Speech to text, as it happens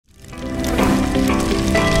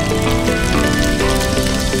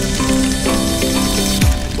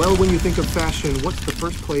Well, when you think of fashion, what's the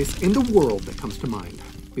first place in the world that comes to mind,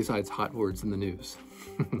 besides hot words in the news?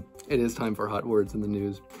 It is time for hot words in the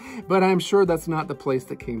news. But I'm sure that's not the place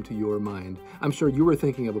that came to your mind. I'm sure you were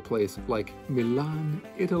thinking of a place like Milan,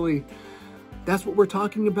 Italy. That's what we're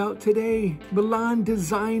talking about today. Milan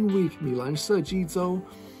Design Week, Milan設計週.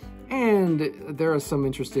 And there are some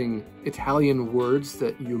interesting Italian words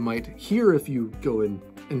that you might hear if you go and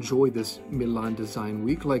enjoy this Milan Design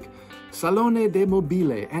Week, like Salone del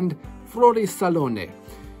Mobile and Fuorisalone.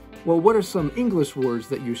 Well, what are some English words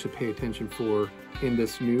that you should pay attention for in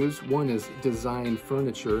this news? One is design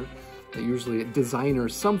furniture. Usually a designer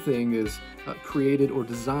something is created or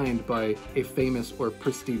designed by a famous or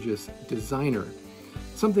prestigious designer.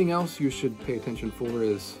 Something else you should pay attention for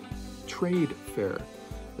is trade fair.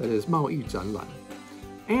 That is 贸易展览.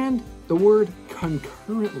 And the word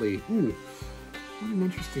concurrently. Ooh, what an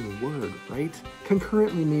interesting word, right?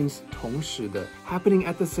 Concurrently means 同时的, happening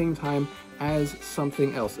at the same time as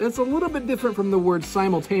something else. It's a little bit different from the word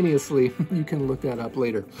simultaneously. You can look that up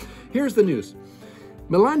later. Here's the news.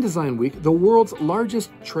 Milan Design Week, the world's largest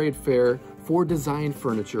trade fair for design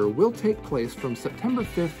furniture, will take place from September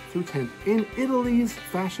 5th through 10th in Italy's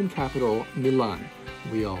fashion capital, Milan.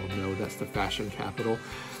 We all know that's the fashion capital.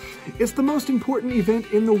 It's the most important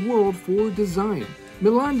event in the world for design.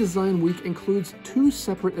 Milan Design Week includes two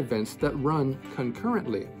separate events that run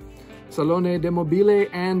concurrently: Salone de Mobile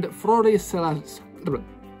and Fuorisalone,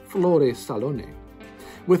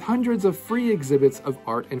 with hundreds of free exhibits of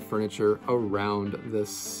art and furniture around the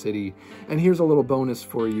city. And here's a little bonus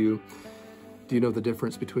for you. Do you know the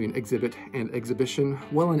difference between exhibit and exhibition?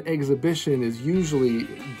 Well, an exhibition is usually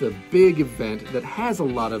the big event that has a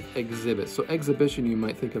lot of exhibits. So exhibition you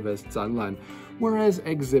might think of as 展览, whereas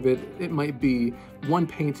exhibit, it might be one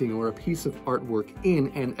painting or a piece of artwork in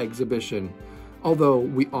an exhibition, although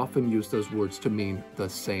we often use those words to mean the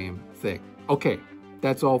same thing. Okay,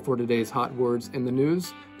 that's all for today's hot words in the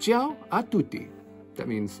news. Ciao a tutti. That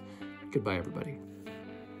means goodbye, everybody.